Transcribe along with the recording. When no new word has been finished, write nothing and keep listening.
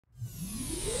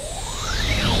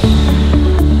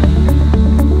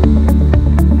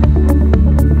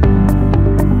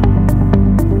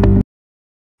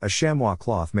chamois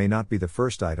cloth may not be the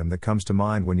first item that comes to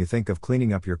mind when you think of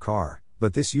cleaning up your car,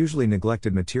 but this usually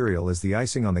neglected material is the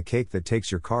icing on the cake that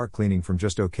takes your car cleaning from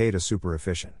just okay to super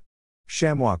efficient.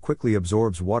 Chamois quickly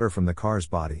absorbs water from the car's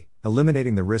body,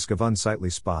 eliminating the risk of unsightly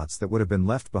spots that would have been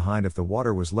left behind if the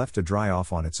water was left to dry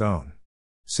off on its own.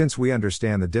 Since we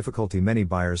understand the difficulty many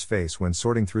buyers face when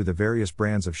sorting through the various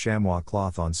brands of chamois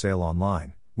cloth on sale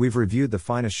online, we've reviewed the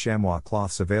finest chamois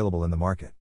cloths available in the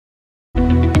market.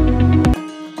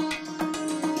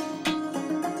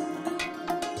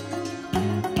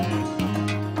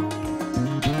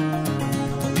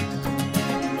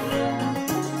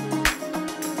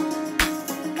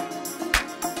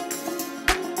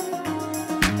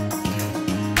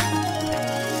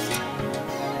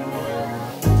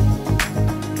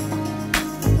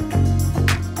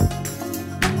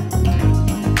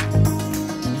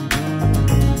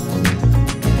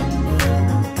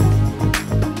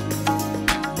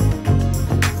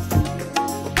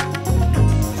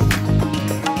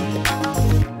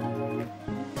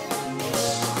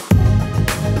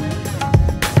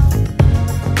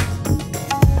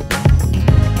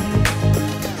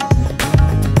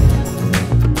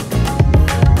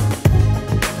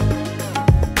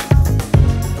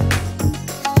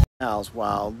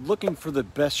 While looking for the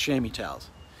best chamois towels.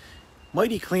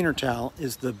 Mighty Cleaner Towel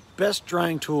is the best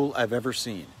drying tool I've ever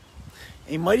seen.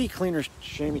 A Mighty Cleaner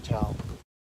chamois towel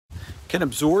can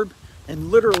absorb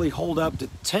and literally hold up to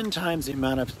 10 times the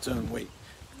amount of its own weight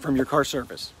from your car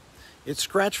surface. It's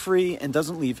scratch free and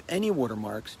doesn't leave any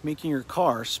watermarks, making your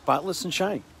car spotless and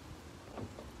shiny.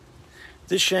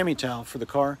 This chamois towel for the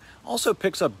car also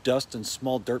picks up dust and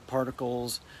small dirt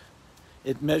particles.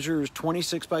 It measures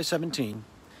 26 by 17.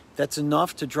 That's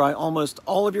enough to dry almost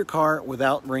all of your car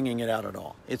without wringing it out at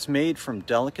all. It's made from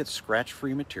delicate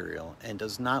scratch-free material and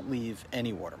does not leave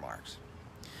any watermarks.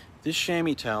 This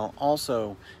chamois towel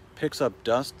also picks up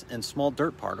dust and small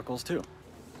dirt particles too.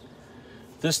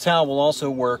 This towel will also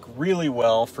work really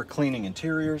well for cleaning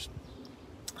interiors,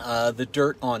 the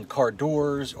dirt on car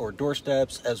doors or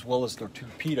doorsteps, as well as the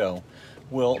torpedo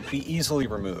will be easily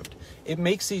removed. It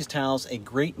makes these towels a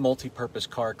great multi-purpose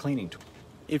car cleaning tool.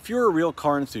 If you're a real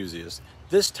car enthusiast,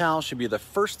 this towel should be the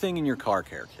first thing in your car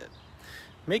care kit.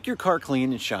 Make your car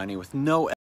clean and shiny with no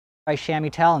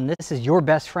chamois towel, and this is your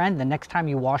best friend the next time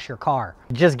you wash your car.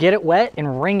 Just get it wet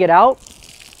and wring it out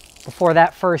before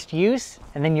that first use,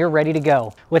 and then you're ready to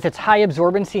go. With its high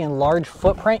absorbency and large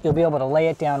footprint, you'll be able to lay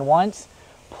it down once,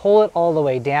 pull it all the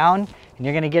way down, and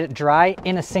you're gonna get it dry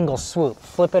in a single swoop.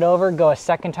 Flip it over, go a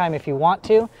second time if you want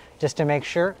to, just to make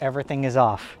sure everything is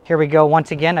off. Here we go once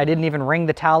again. I didn't even wring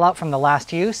the towel out from the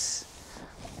last use.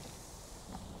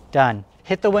 Done.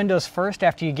 Hit the windows first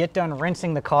after you get done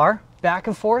rinsing the car. Back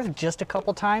and forth just a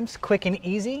couple times, quick and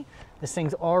easy. This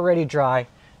thing's already dry.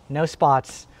 No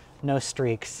spots, no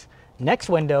streaks. Next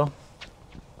window,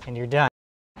 and you're done.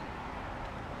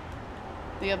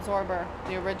 The absorber,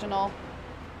 the original.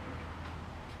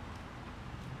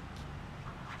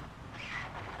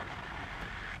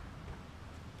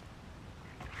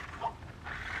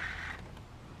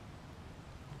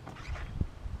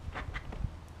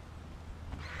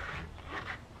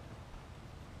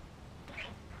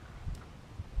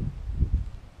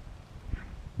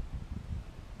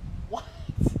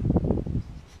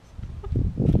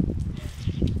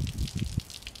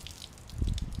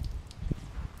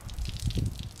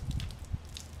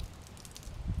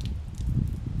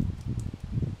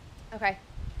 Okay,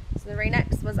 so the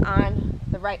Rain-X was on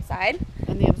the right side.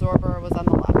 And the absorber was on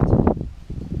the left.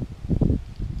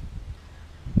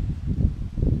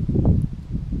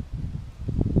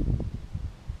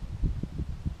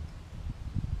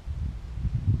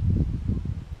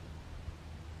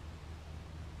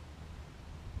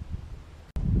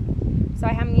 So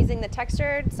I am using the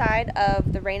textured side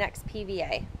of the Rain-X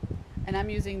PVA. And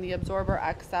I'm using the Absorber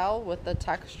XL with the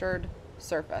textured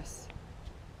surface.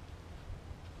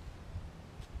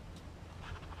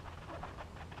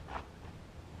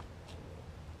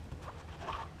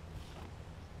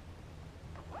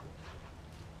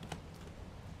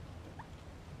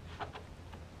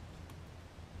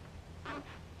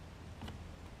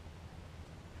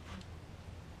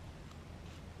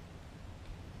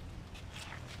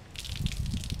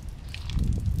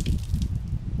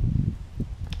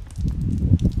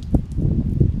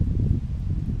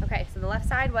 Okay, so the left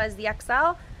side was the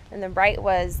XL and the right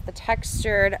was the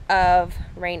textured of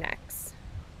Rain-X.